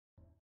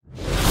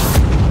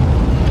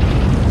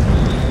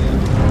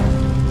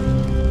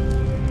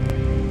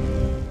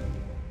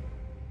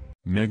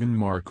Meghan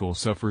Markle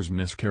suffers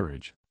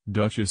miscarriage,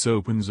 Duchess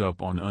opens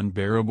up on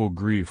unbearable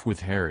grief with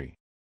Harry.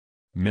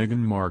 Meghan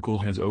Markle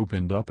has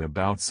opened up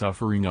about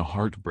suffering a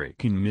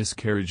heartbreaking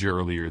miscarriage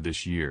earlier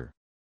this year.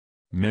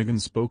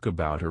 Meghan spoke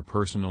about her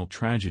personal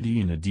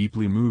tragedy in a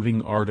deeply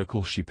moving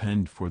article she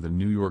penned for the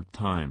New York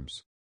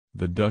Times.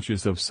 The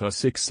Duchess of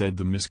Sussex said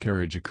the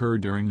miscarriage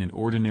occurred during an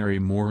ordinary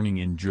morning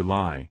in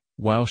July,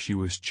 while she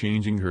was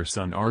changing her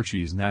son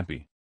Archie's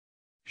nappy.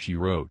 She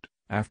wrote,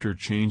 "After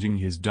changing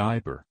his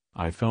diaper,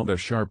 I felt a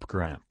sharp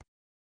cramp.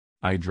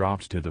 I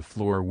dropped to the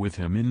floor with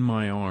him in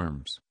my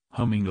arms,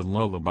 humming a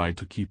lullaby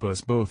to keep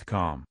us both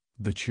calm,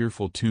 the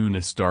cheerful tune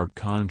a stark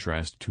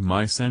contrast to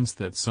my sense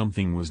that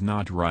something was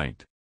not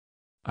right.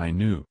 I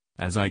knew,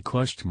 as I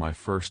clutched my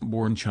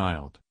firstborn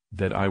child,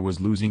 that I was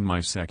losing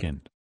my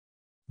second."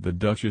 The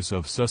Duchess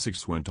of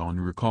Sussex went on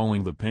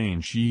recalling the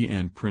pain she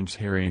and Prince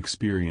Harry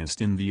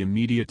experienced in the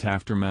immediate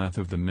aftermath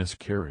of the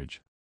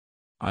miscarriage.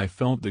 "I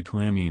felt the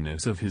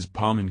clamminess of his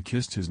palm and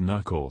kissed his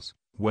knuckles,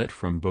 wet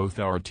from both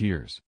our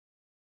tears.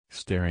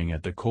 Staring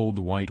at the cold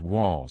white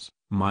walls,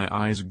 my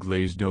eyes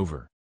glazed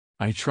over.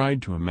 I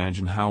tried to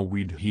imagine how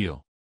we'd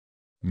heal."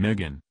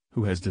 Meghan,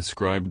 who has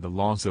described the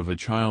loss of a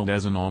child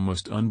as an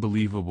almost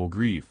unbelievable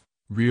grief,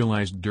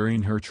 realized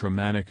during her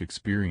traumatic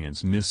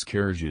experience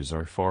miscarriages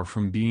are far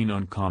from being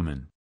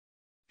uncommon.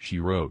 She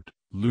wrote,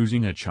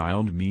 "Losing a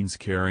child means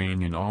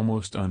carrying an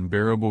almost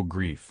unbearable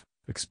grief,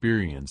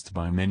 experienced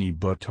by many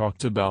but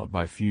talked about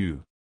by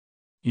few.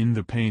 In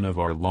the pain of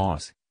our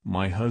loss,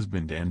 my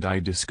husband and I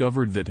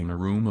discovered that in a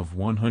room of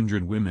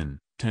 100 women,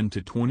 10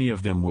 to 20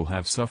 of them will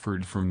have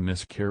suffered from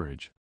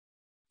miscarriage.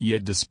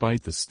 Yet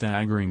despite the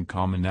staggering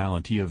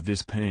commonality of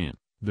this pain,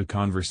 the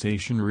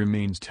conversation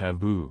remains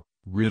taboo,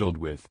 riddled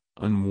with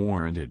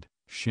unwarranted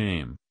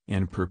shame,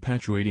 and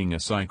perpetuating a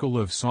cycle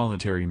of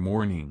solitary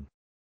mourning.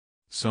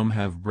 Some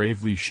have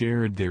bravely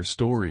shared their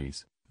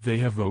stories. They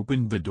have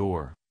opened the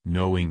door,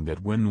 knowing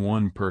that when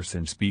one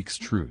person speaks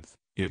truth,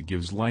 it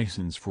gives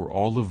license for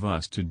all of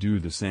us to do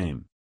the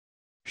same.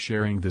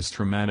 Sharing this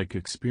traumatic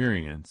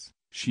experience,"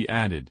 she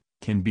added,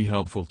 "can be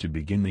helpful to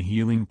begin the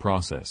healing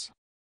process."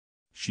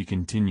 She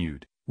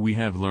continued, "We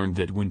have learned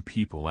that when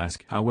people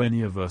ask how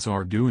any of us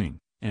are doing,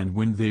 and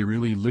when they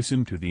really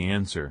listen to the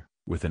answer,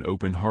 with an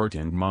open heart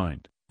and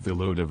mind, the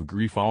load of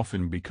grief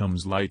often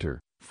becomes lighter,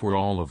 for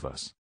all of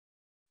us.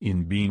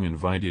 In being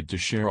invited to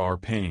share our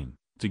pain,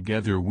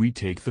 together we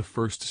take the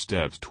first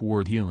steps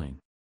toward healing."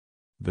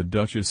 The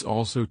Duchess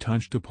also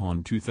touched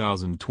upon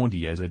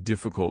 2020 as a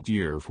difficult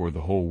year for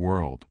the whole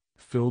world,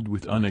 filled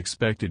with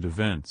unexpected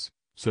events,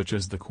 such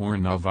as the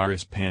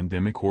coronavirus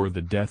pandemic or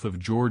the death of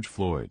George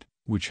Floyd,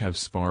 which have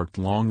sparked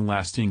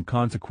long-lasting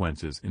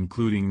consequences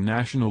including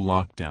national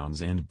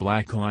lockdowns and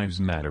Black Lives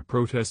Matter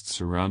protests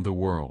around the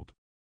world.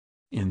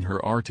 In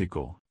her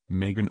article,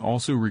 Meghan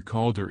also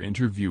recalled her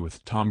interview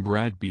with Tom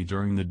Bradby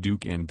during the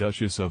Duke and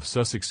Duchess of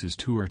Sussex's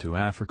tour to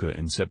Africa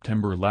in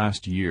September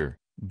last year,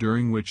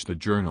 during which the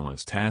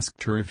journalist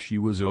asked her if she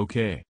was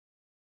okay.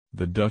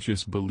 The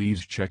Duchess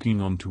believes checking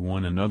onto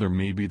one another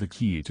may be the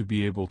key to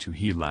be able to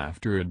heal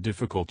after a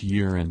difficult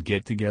year and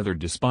get together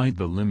despite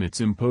the limits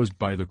imposed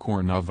by the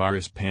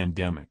coronavirus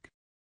pandemic.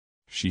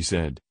 She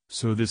said,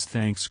 "So this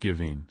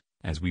Thanksgiving,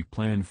 as we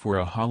plan for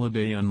a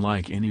holiday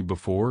unlike any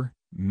before,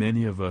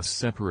 many of us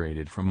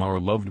separated from our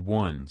loved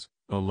ones,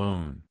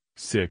 alone,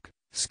 sick,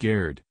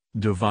 scared,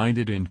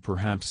 divided and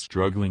perhaps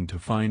struggling to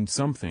find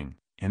something,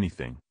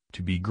 anything,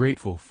 to be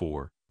grateful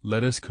for.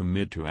 Let us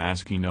commit to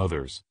asking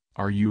others,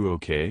 'Are you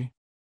okay?'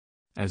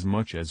 As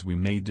much as we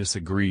may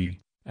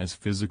disagree, as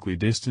physically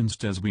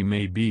distanced as we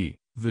may be,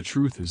 the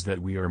truth is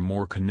that we are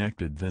more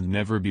connected than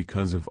ever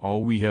because of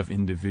all we have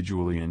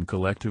individually and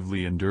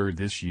collectively endured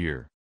this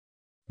year."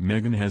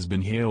 Meghan has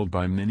been hailed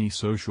by many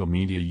social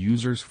media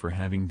users for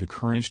having the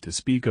courage to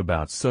speak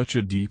about such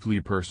a deeply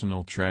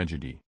personal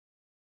tragedy.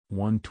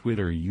 One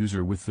Twitter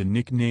user with the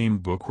nickname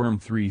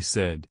Bookworm3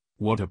 said,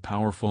 "What a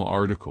powerful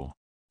article.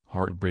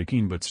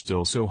 Heartbreaking but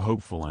still so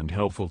hopeful and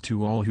helpful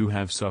to all who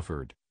have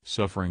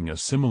suffering a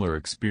similar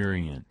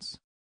experience.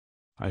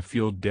 I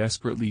feel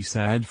desperately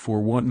sad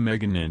for what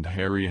Meghan and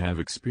Harry have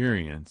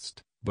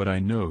experienced, but I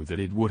know that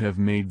it would have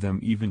made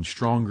them even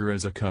stronger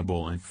as a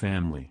couple and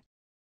family."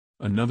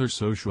 Another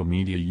social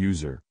media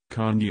user,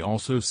 Condi,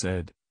 also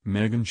said,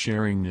 "Meghan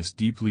sharing this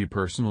deeply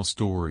personal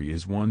story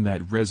is one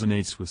that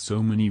resonates with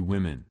so many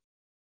women.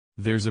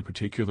 There's a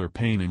particular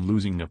pain in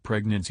losing a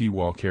pregnancy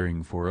while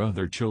caring for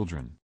other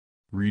children.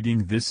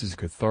 Reading this is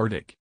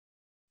cathartic."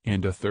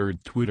 And a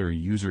third Twitter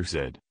user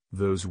said,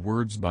 "Those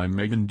words by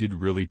Meghan did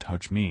really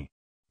touch me.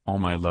 All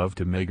my love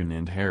to Meghan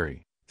and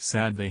Harry,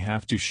 sad they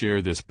have to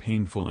share this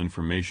painful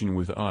information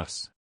with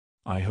us.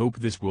 I hope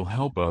this will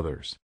help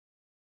others."